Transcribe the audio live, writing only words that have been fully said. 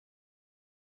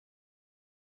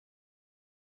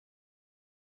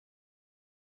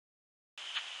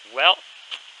Well,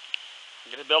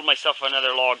 I'm going to build myself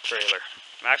another log trailer.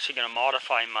 I'm actually going to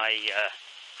modify my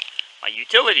my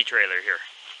utility trailer here.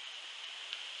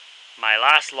 My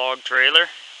last log trailer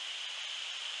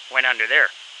went under there.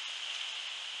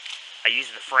 I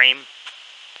used the frame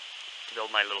to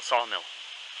build my little sawmill.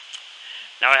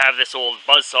 Now I have this old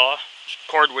buzz saw,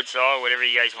 cordwood saw, whatever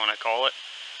you guys want to call it.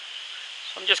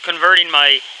 So I'm just converting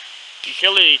my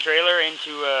utility trailer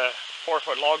into a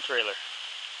 4-foot log trailer.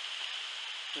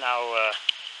 Now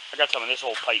I got some of this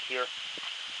old pipe here.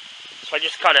 So I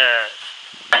just cut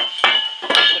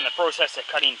in the process of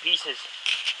cutting pieces.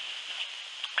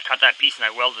 I cut that piece and I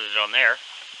welded it on there.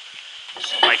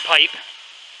 So my pipe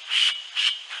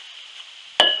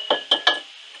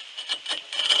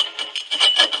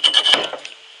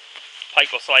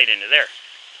will slide into there.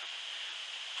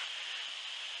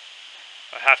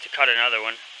 I have to cut another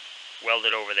one, weld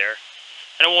it over there.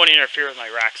 And it won't interfere with my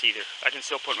racks either. I can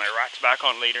still put my racks back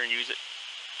on later and use it.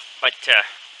 But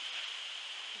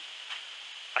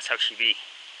that's how she be.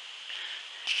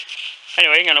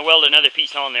 Anyway, I'm going to weld another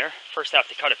piece on there. First I have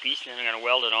to cut a piece and then I'm going to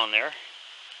weld it on there.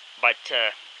 But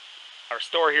our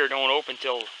store here don't open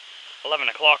till 11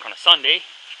 o'clock on a Sunday.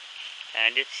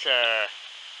 And it's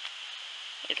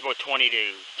about 20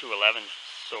 to 11.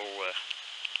 So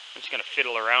I'm just going to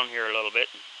fiddle around here a little bit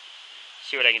and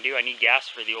see what I can do. I need gas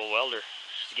for the old welder.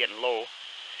 It's getting low.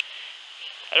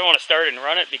 I don't want to start it and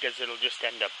run it because it'll just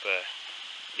end up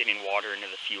getting water into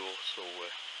the fuel. So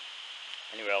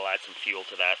anyway, I'll add some fuel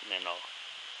to that and then I'll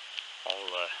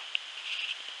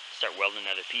start welding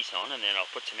another piece on, and then I'll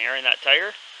put some air in that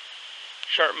tire,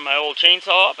 sharpen my old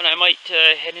chainsaw up, and I might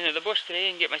head into the bush today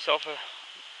and get myself a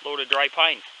load of dry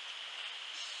pine.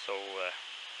 So,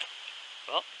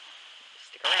 well,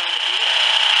 stick around with you.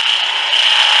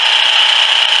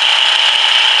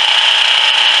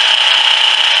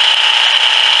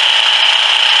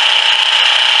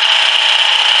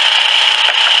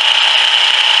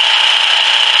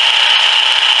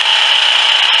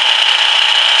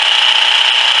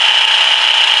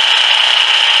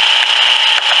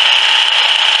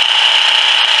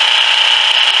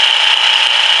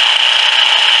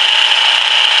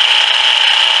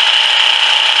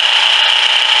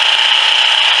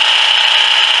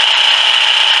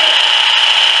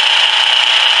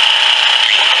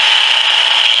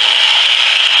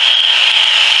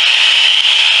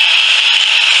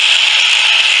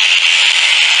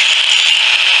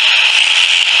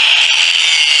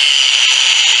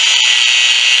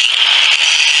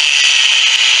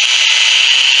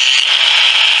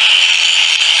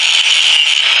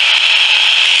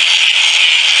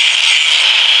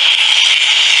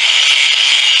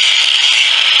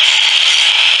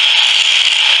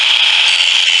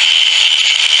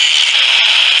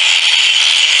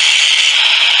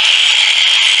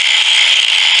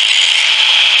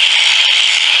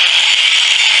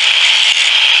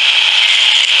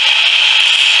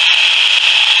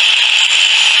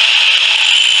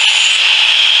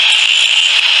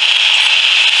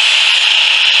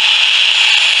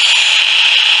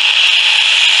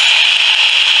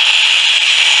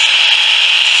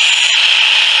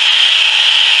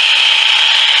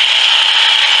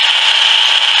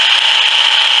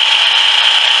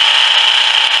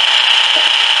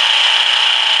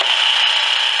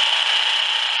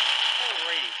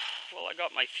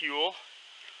 My fuel.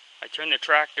 I turn the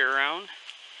tractor around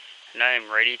and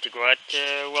I'm ready to go out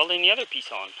welding the other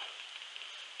piece on.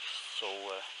 So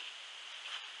I'll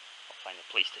find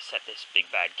a place to set this big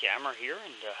bad camera here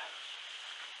and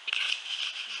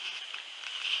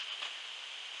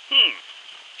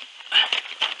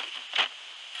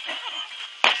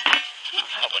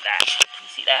how about that? You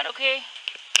see that okay?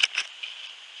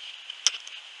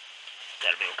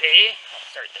 That'll be okay. I'll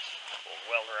start this old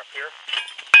welder up here.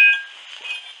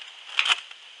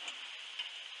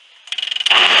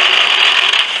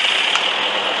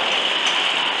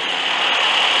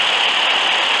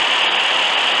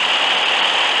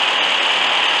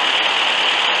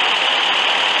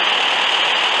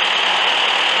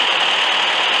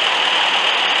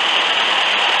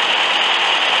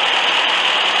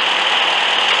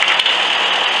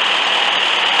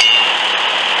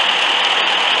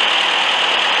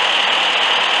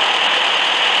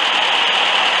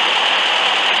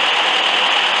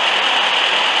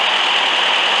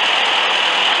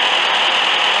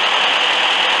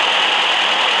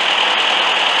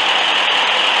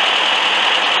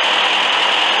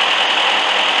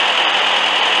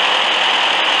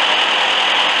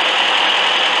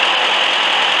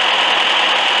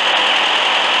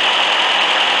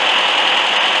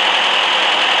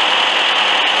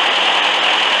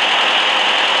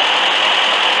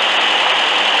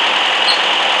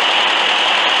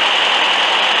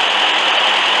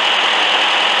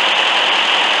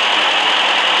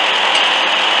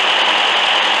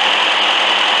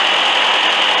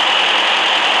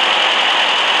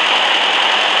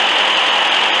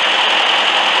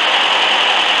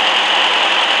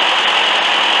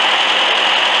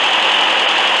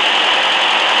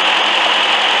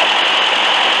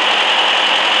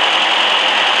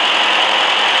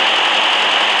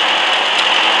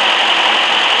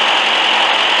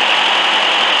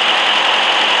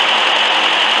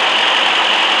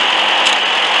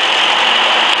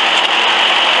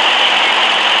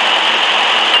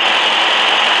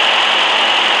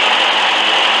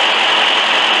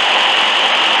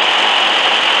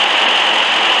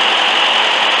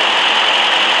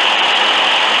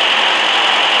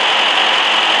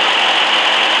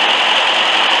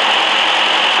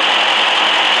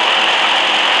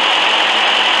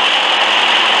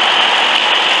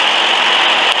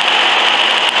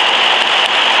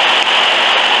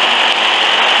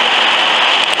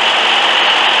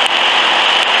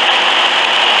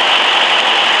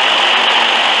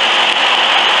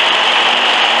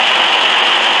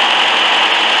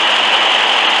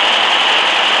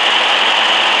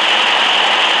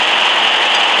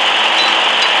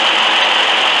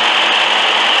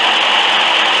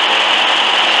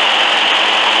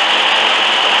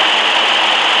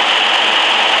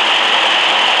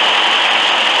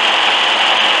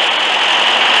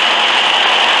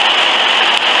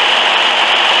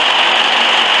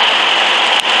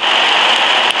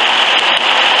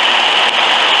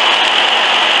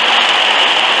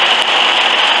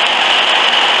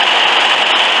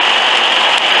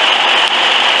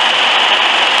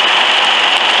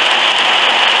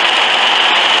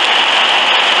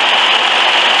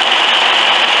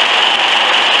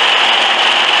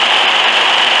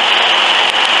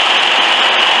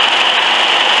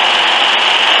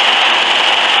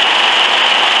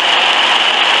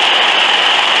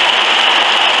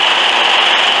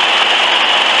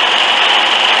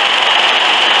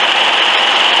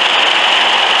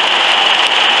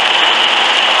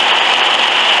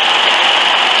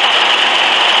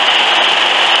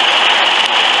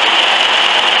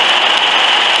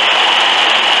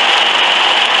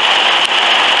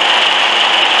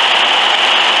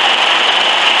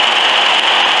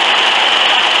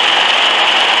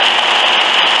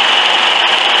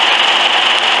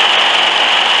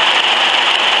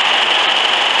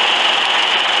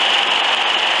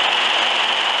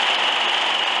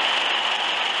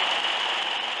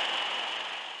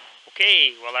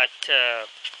 flat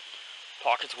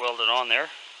pockets welded on there.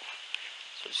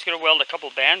 So I'm just going to weld a couple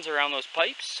bands around those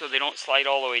pipes so they don't slide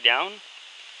all the way down,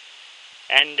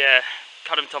 and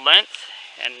cut them to length,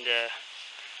 and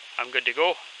I'm good to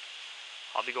go.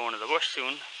 I'll be going to the bush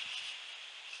soon.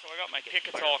 So I got my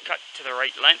pickets all cut to the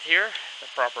right length here, the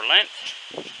proper length.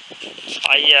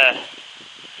 I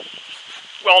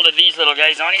welded these little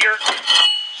guys on here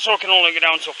so it can only go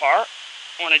down so far.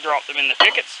 When I drop them in the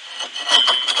pickets,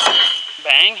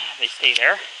 bang, they stay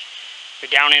there. They're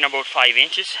down in about 5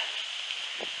 inches.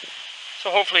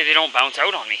 So hopefully they don't bounce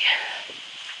out on me.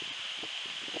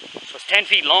 So it's 10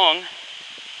 feet long.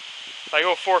 If I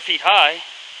go 4 feet high,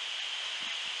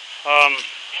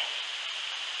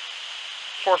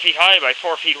 4 feet high by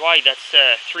 4 feet wide, that's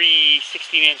 3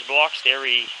 16-inch blocks to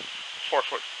every 4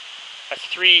 foot. That's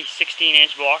 3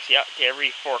 16-inch blocks, yeah, to every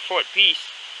 4 foot piece.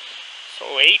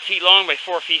 So 8 feet long by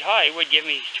 4 feet high would give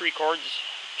me 3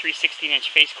 16-inch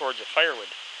face cords of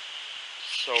firewood.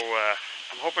 So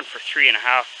I'm hoping for 3.5,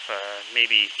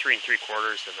 maybe 3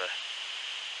 3/4 of a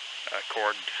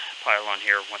cord pile on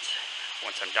here once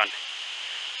I'm done.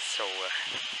 So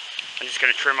I'm just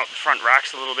going to trim up the front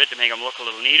racks a little bit to make them look a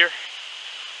little neater.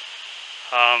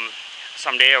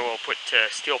 Someday I will put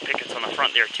steel pickets on the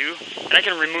front there too, and I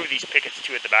can remove these pickets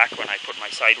too at the back when I put my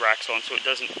side racks on, so it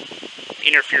doesn't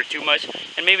interfere too much.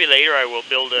 And maybe later I will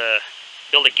build a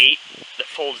gate that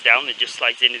folds down that just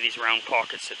slides into these round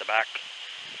pockets at the back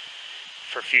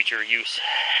for future use.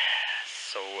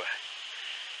 So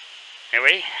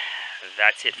anyway,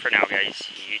 that's it for now, guys.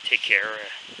 You take care.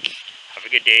 Have a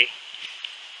good day.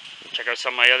 Check out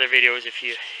some of my other videos if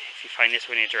you find this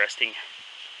one interesting.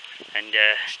 And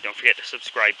don't forget to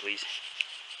subscribe, please.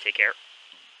 Take care.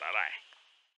 Bye-bye.